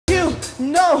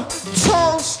know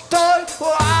Tolstoy,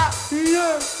 you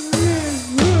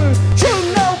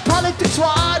know politics,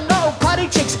 I know party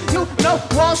chicks, you know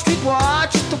Wall Street, I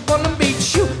just wanna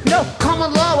meet you know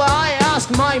common law, I ask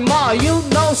my ma, you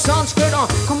know Sanskrit,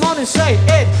 come on and say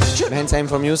it. Wir haben das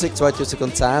m4music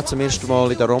 2010 zum ersten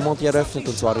Mal in der Romandie eröffnet,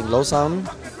 und zwar in Lausanne.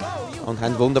 Und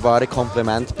haben wunderbare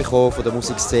Komplimente bekommen von der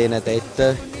Musikszene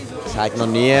dort. Es hat noch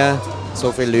nie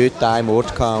so viele Leute an einem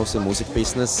Ort aus dem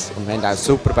Musikbusiness. Und wir haben auch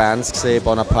super Bands gesehen,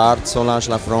 Bonaparte, Solange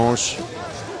La Franche.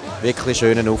 Wirklich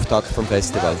schönen Auftakt vom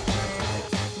Festival.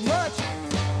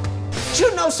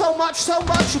 You know so much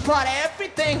about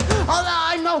everything. All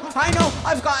I know,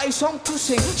 I've got a song to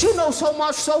sing. You know so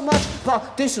much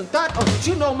about this and that.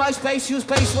 You know my space, you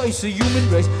space, waste the human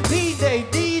race. DJ,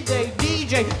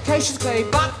 Cassius Clay,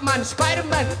 Batman,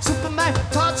 Spider-Man, Superman,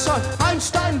 Tarzan,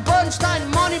 Einstein, Bernstein,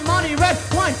 money, red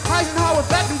wine, Eisenhower,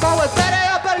 Beckenbauer,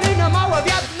 Berliner, Berliner Mauer,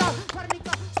 Vietnam.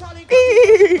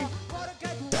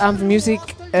 m4music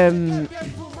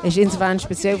ist insofern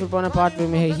speziell für Bonaparte,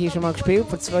 weil wir hier schon mal gespielt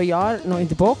vor 2 Jahren, noch in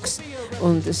der Box.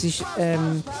 Und es ist,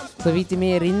 soweit ich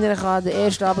mich erinnern kann, der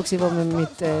erste Abend, wo wir mit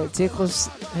Zirkus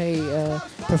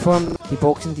performt. Die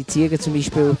Boxen, die Ziegen zum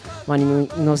Beispiel, kann ich mich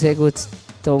noch sehr gut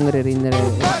daran erinnern.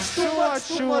 Too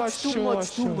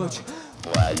much.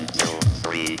 1, 2,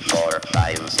 3, 4,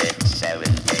 5, 6, 7,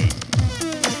 8.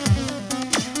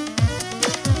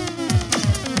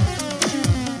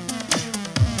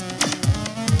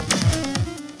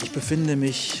 Ich befinde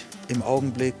mich im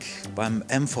Augenblick beim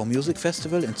m4music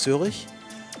Festival in Zürich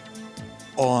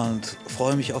und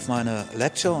freue mich auf meine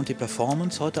Lecture und die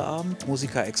Performance heute Abend,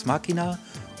 Musica Ex Machina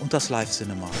und das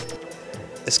Live-Cinema.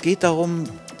 Es geht darum,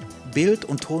 Bild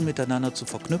und Ton miteinander zu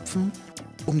verknüpfen,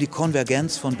 um die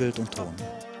Konvergenz von Bild und Ton. Und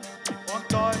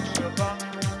Deutsche Bank,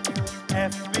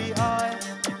 FBI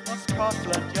und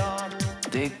Scotland Yard.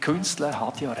 Der Künstler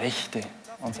hat ja Rechte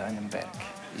an seinem Werk.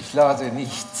 Ich lade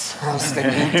nichts aus dem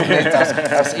Internet,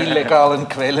 aus illegalen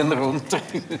Quellen runter.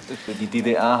 Die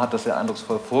DDR hat das sehr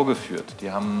eindrucksvoll vorgeführt. Die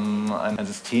haben ein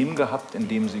System gehabt, in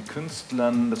dem sie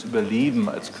Künstlern das Überleben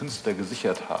als Künstler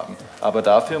gesichert haben. Aber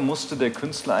dafür musste der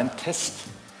Künstler einen Test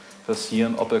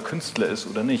passieren, ob er Künstler ist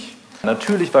oder nicht.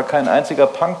 Natürlich war kein einziger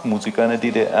Punkmusiker in der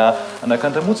DDR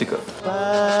anerkannter Musiker.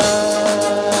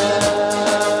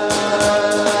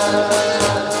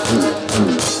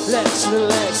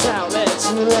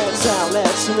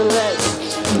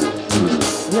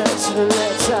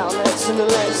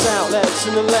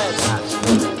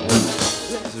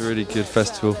 It's a really good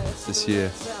festival this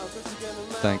year.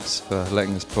 Thanks for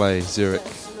letting us play Zurich.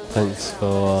 Thanks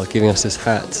for giving us this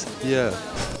hat. Yeah.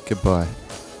 Goodbye.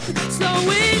 Slow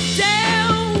it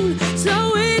down,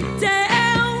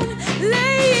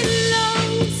 lay it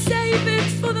low, save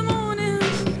it for the morning.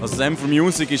 Also das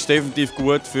m4music ist definitiv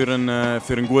gut für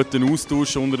einen guten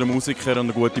Austausch unter den Musikern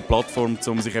und eine gute Plattform,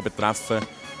 um sich eben zu treffen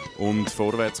und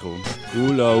vorwärts zu kommen.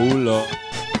 Ula.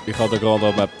 Ich habe da gerade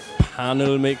an einem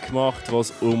Panel mitgemacht,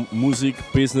 was um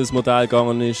Musik-Business-Modell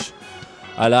gegangen ist.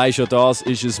 Allein schon das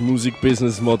ist ein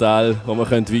Musik-Business-Modell, das man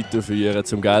weiterführen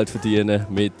könnte, um Geld zu verdienen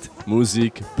mit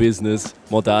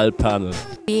Musik-Business-Modell-Panel.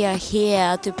 We are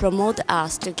here to promote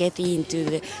us to get into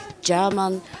the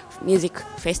German music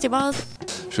festivals.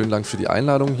 Schönen Dank für die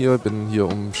Einladung hier. Ich bin hier,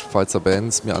 um Schweizer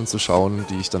Bands mir anzuschauen,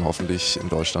 die ich dann hoffentlich in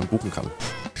Deutschland buchen kann.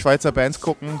 Schweizer Bands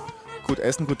gucken, gut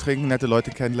essen, gut trinken, nette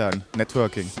Leute kennenlernen.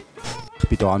 Networking. Ich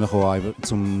bin hier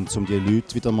angekommen, um die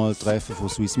Leute wieder mal zu treffen von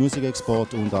Swiss Music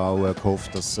Export und auch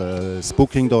gehofft, dass das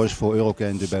Booking da ist von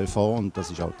Eurogain de Belfort und das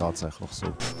ist auch tatsächlich so.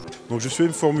 Donc je suis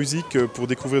m4music pour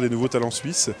découvrir des nouveaux talents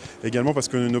suisses, également parce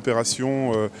qu'on a une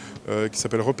opération qui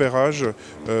s'appelle Repérage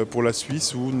pour la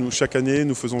Suisse où chaque année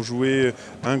nous faisons jouer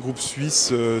un groupe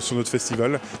suisse sur notre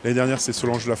festival. L'année dernière c'est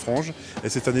Solange La Franche et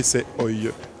cette année c'est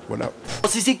Oi. Voilà.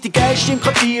 Sie sagt die Geiste im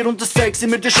Quartier und das zeigt sie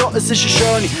mir schon, es ist eine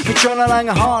Schöne, mit schönen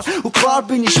langen Haaren und klar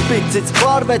bin ich spitz, jetzt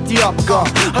klar will ich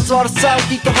abgehen. Hat zwar ein Zelt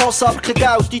in der Hose, aber kein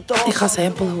Geld in der Hose. Ich habe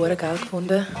Sample hure geil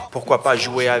gefunden. Pourquoi pas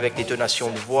jouer avec des tonations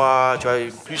de voix, tu vois,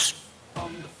 plus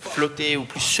flotter ou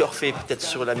plus surfer peut-être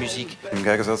sur la musique. Im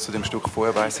Gegensatz zu dem Stück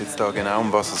vorher weiss jetzt da genau,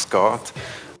 um was es geht.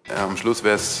 Am Schluss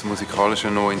wäre es musikalisch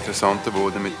noch interessanter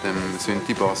geworden mit dem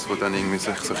Synthi-Bass, der dann irgendwie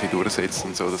sich so ein bisschen durchsetzt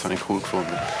und so. Das habe ich cool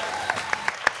gefunden.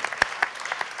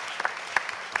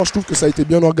 Je trouve que ça a été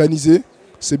bien organisé,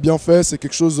 c'est bien fait, c'est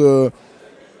quelque chose,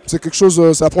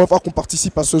 c'est la première fois qu'on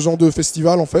participe à ce genre de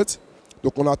festival en fait.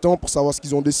 Donc on attend pour savoir ce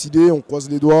qu'ils ont décidé, on croise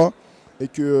les doigts et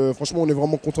que franchement on est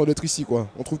vraiment content d'être ici quoi.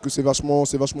 On trouve que c'est vachement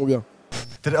bien.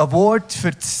 Der Award für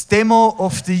das Demo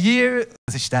of the Year,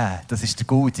 das ist der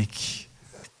Guldig.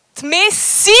 Die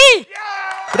Messi!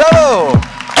 Bravo!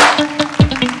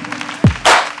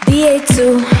 Die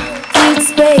zu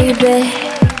beats, baby.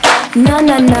 Na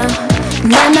na na,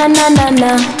 na na na na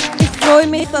na. Ich freue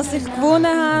mich, dass ich gewonnen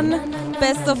habe.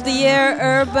 Best of the Year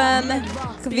Urban.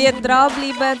 Ich werde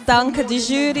dranbleiben. Danke die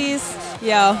Jurys.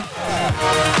 Ja.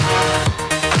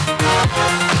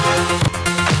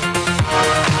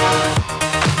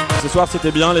 Ce soir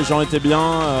c'était bien, les gens étaient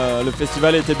bien, le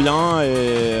festival était bien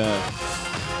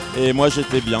et moi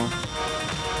j'étais bien.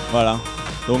 Voilà,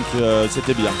 donc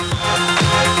c'était bien.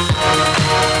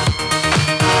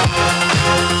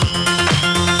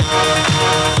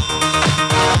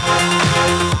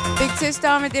 Ich sitze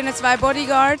da mit ihren 2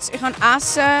 Bodyguards. Ich habe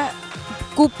Essen,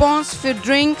 Coupons für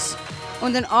Drinks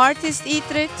und einen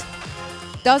Artist-Eintritt.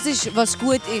 Das ist, was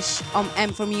gut ist am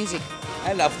m4music.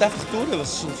 Er läuft einfach durch,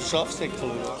 was ist ein Schafsäckel?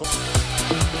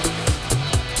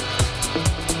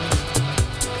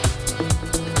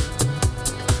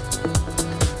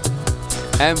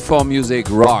 m4music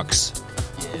rocks.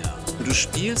 Du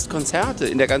spielst Konzerte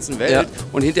in der ganzen Welt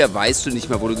und hinterher weißt du nicht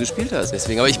mehr, wo du gespielt hast.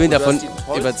 Deswegen, aber ich bin davon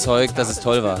überzeugt, dass es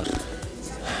toll war.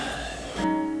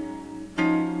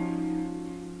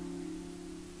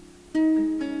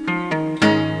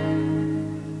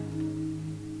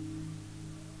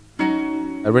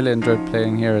 I really enjoyed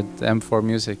playing here at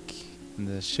m4music in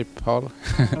the ship hall.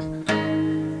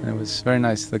 And it was very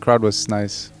nice. The crowd was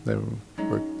nice. They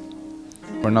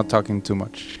were not talking too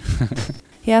much.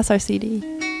 He has our CD.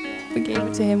 We gave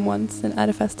it to him once at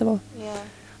a festival. Yeah.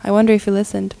 I wonder if he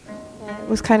listened. It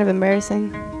was kind of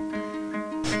embarrassing.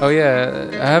 Oh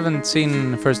yeah, I haven't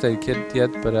seen First Aid Kit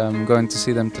yet, but I'm going to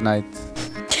see them tonight.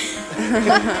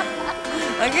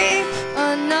 Okay.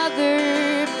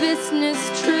 Another business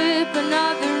trip,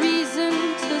 another reason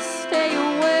to stay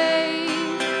away.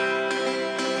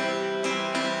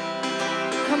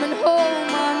 Coming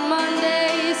home on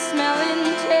Monday,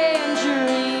 smelling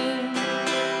tangerine.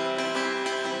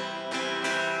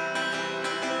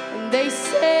 And they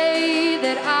say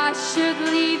that I should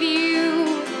leave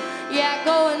you. Yeah,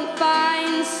 go and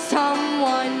find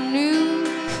someone new.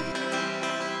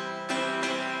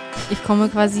 Ich komme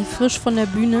quasi frisch von der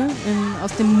Bühne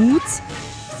aus dem Moods,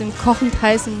 aus dem kochend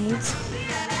heißen Moods.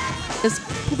 Das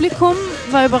Publikum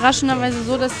war überraschenderweise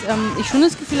so, dass ich schon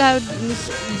das Gefühl habe,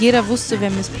 nicht jeder wusste, wer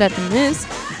Miss Platinum ist,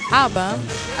 aber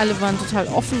alle waren total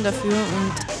offen dafür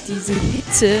und diese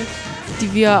Hitze,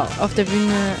 die wir auf der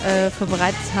Bühne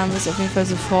verbreitet haben, ist auf jeden Fall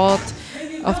sofort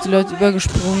auf die Leute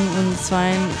übergesprungen und es war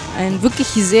ein wirklich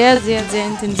sehr, sehr, sehr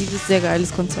intensives, sehr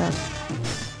geiles Konzert.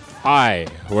 Hi,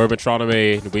 we're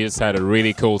Metronomy. We just had a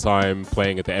really cool time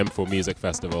playing at the m4music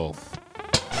Festival.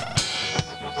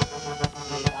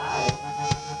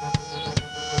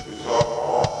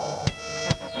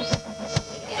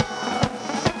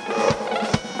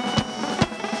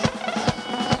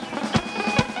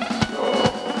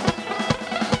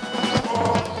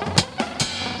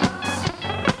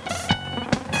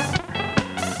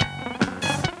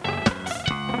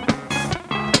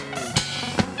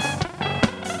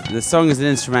 The song is an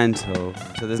instrumental,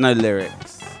 so there's no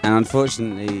lyrics. And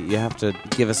unfortunately, you have to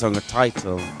give a song a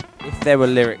title. If there were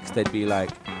lyrics, they'd be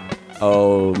like,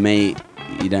 oh, mate,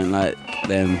 you don't like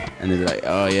them. And they'd be like,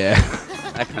 oh, yeah,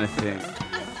 that kind of thing.